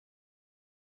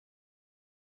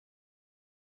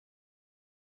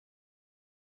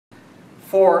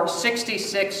For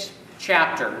 66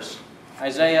 chapters,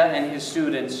 Isaiah and his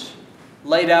students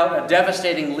laid out a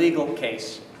devastating legal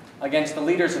case against the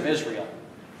leaders of Israel.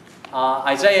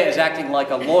 Isaiah is acting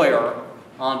like a lawyer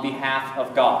on behalf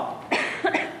of God.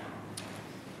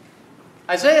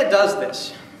 Isaiah does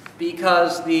this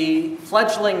because the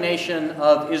fledgling nation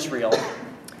of Israel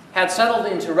had settled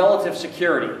into relative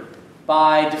security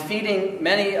by defeating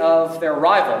many of their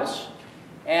rivals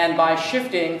and by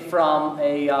shifting from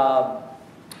a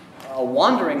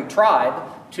wandering tribe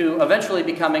to eventually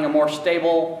becoming a more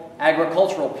stable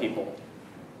agricultural people.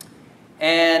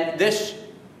 And this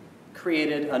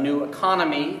created a new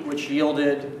economy which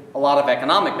yielded a lot of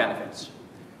economic benefits.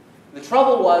 The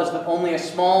trouble was that only a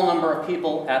small number of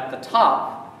people at the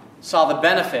top saw the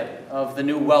benefit of the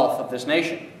new wealth of this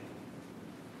nation.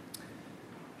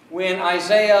 When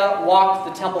Isaiah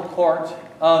walked the temple court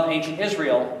of ancient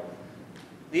Israel,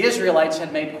 the Israelites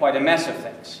had made quite a mess of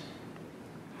things.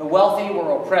 The wealthy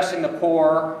were oppressing the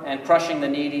poor and crushing the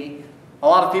needy. A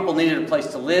lot of people needed a place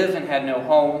to live and had no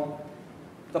home.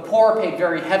 The poor paid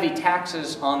very heavy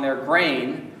taxes on their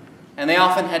grain, and they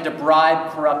often had to bribe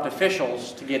corrupt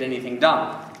officials to get anything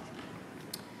done.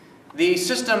 The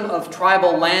system of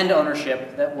tribal land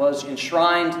ownership that was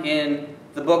enshrined in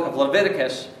the book of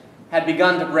Leviticus had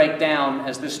begun to break down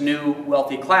as this new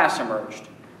wealthy class emerged.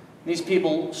 These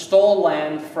people stole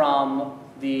land from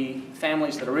the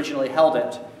families that originally held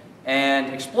it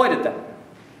and exploited them.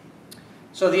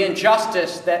 So the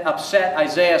injustice that upset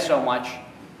Isaiah so much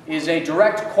is a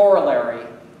direct corollary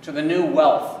to the new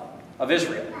wealth of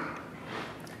Israel.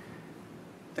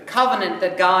 The covenant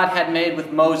that God had made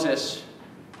with Moses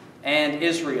and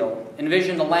Israel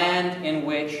envisioned a land in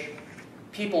which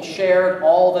people shared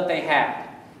all that they had,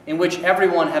 in which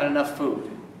everyone had enough food.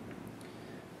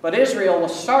 But Israel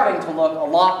was starting to look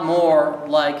a lot more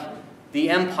like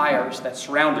the empires that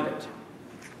surrounded it.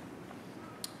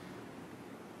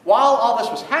 While all this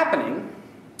was happening,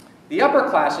 the upper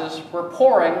classes were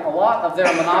pouring a lot of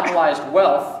their monopolized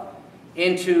wealth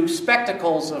into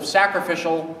spectacles of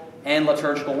sacrificial and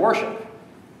liturgical worship.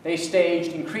 They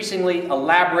staged increasingly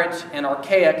elaborate and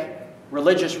archaic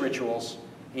religious rituals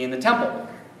in the temple.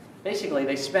 Basically,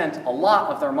 they spent a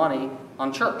lot of their money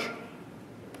on church.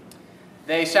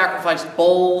 They sacrificed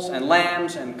bulls and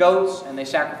lambs and goats, and they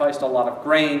sacrificed a lot of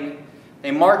grain.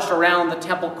 They marched around the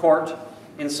temple court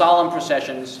in solemn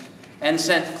processions and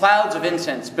sent clouds of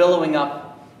incense billowing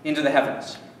up into the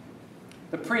heavens.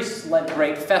 The priests led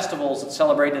great festivals that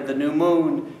celebrated the new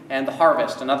moon and the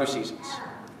harvest and other seasons.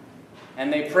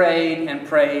 And they prayed and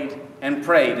prayed and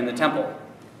prayed in the temple.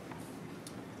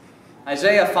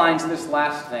 Isaiah finds this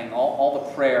last thing, all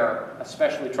the prayer,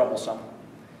 especially troublesome.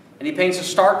 And he paints a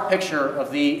stark picture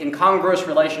of the incongruous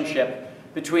relationship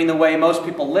between the way most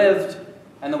people lived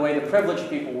and the way the privileged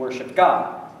people worshiped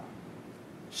God.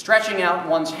 Stretching out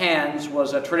one's hands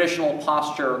was a traditional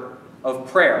posture of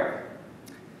prayer.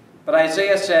 But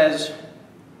Isaiah says,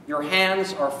 your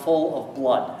hands are full of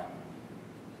blood.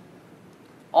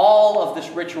 All of this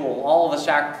ritual, all of the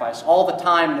sacrifice, all the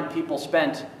time that people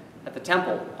spent at the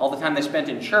temple, all the time they spent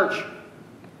in church,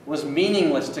 was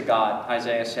meaningless to God,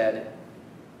 Isaiah said,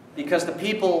 because the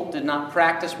people did not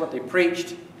practice what they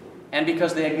preached, and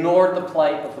because they ignored the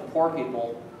plight of the poor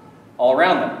people all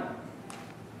around them.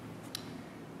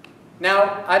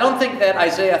 Now, I don't think that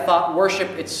Isaiah thought worship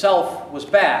itself was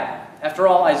bad. After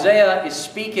all, Isaiah is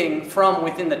speaking from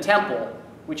within the temple,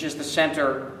 which is the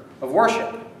center of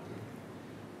worship.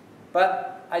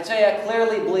 But Isaiah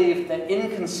clearly believed that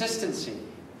inconsistency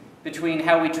between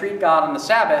how we treat God on the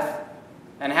Sabbath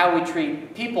and how we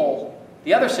treat people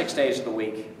the other 6 days of the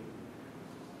week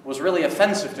was really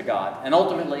offensive to God and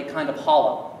ultimately kind of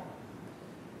hollow.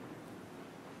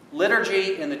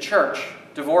 Liturgy in the church,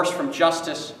 divorced from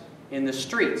justice in the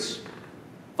streets,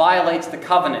 violates the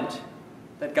covenant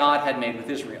that God had made with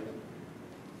Israel.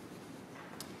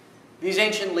 These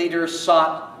ancient leaders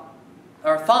thought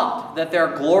that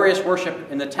their glorious worship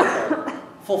in the temple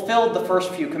fulfilled the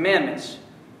first few commandments.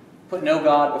 Put no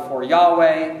God before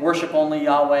Yahweh, worship only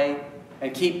Yahweh,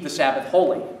 and keep the Sabbath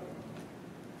holy.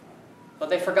 But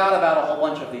they forgot about a whole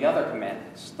bunch of the other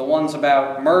commandments, the ones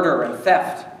about murder and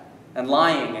theft and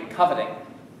lying and coveting.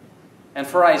 And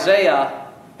for Isaiah,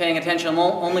 paying attention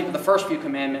only to the first few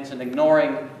commandments and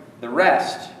ignoring the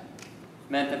rest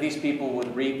meant that these people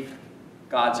would reap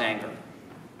God's anger.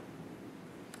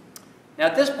 Now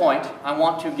at this point, I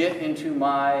want to get into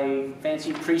my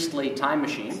fancy priestly time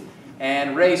machine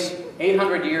and race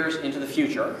 800 years into the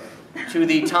future to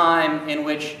the time in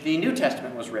which the New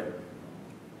Testament was written.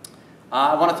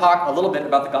 I want to talk a little bit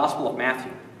about the Gospel of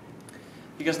Matthew.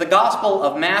 Because the Gospel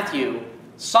of Matthew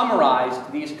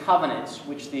summarized these covenants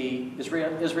which the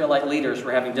Israelite leaders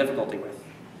were having difficulty with.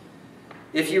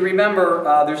 If you remember,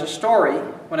 there's a story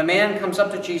when a man comes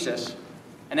up to Jesus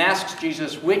and asks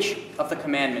Jesus which of the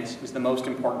commandments is the most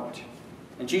important.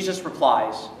 And Jesus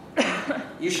replies,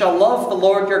 "You shall love the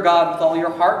Lord your God with all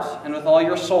your heart and with all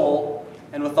your soul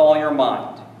and with all your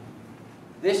mind.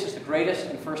 This is the greatest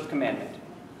and first commandment.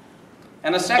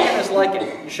 And the second is like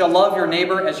it. You shall love your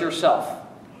neighbor as yourself.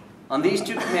 On these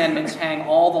two commandments hang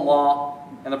all the law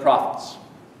and the prophets."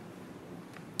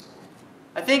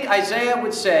 I think Isaiah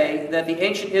would say that the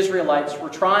ancient Israelites were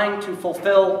trying to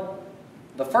fulfill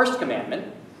the first commandment,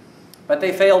 but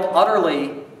they failed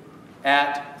utterly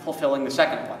at fulfilling the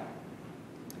second one.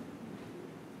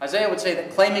 Isaiah would say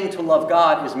that claiming to love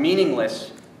God is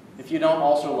meaningless if you don't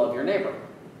also love your neighbor.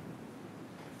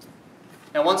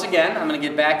 Now, once again, I'm going to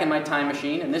get back in my time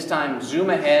machine, and this time zoom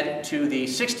ahead to the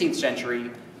 16th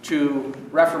century to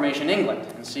Reformation England,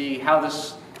 and see how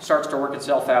this starts to work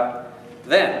itself out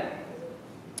then.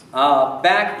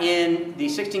 Back in the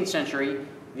 16th century,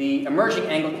 the emerging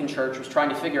Anglican Church was trying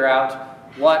to figure out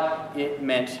what it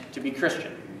meant to be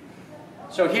Christian.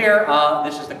 So here,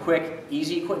 this is the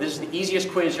this is the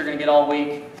easiest quiz you're going to get all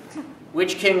week.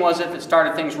 Which king was it that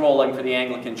started things rolling for the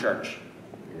Anglican Church?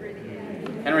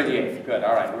 Henry VIII. Good,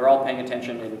 all right. We were all paying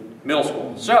attention in middle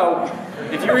school. So,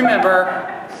 if you remember,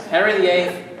 Henry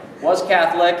VIII was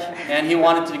Catholic, and he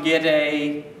wanted to get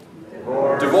a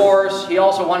divorce. He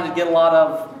also wanted to get a lot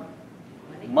of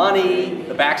money,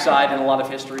 the backside in a lot of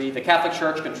history. The Catholic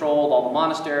Church controlled all the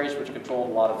monasteries, which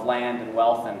controlled a lot of land and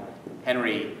wealth, and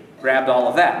Henry grabbed all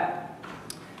of that.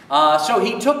 So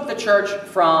he took the church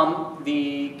from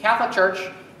the Catholic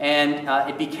Church, and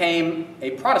it became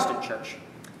a Protestant church.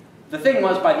 The thing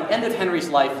was, by the end of Henry's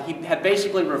life, he had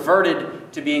basically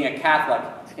reverted to being a Catholic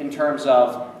in terms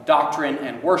of doctrine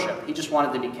and worship. He just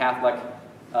wanted to be Catholic,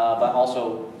 but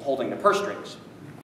also holding the purse strings.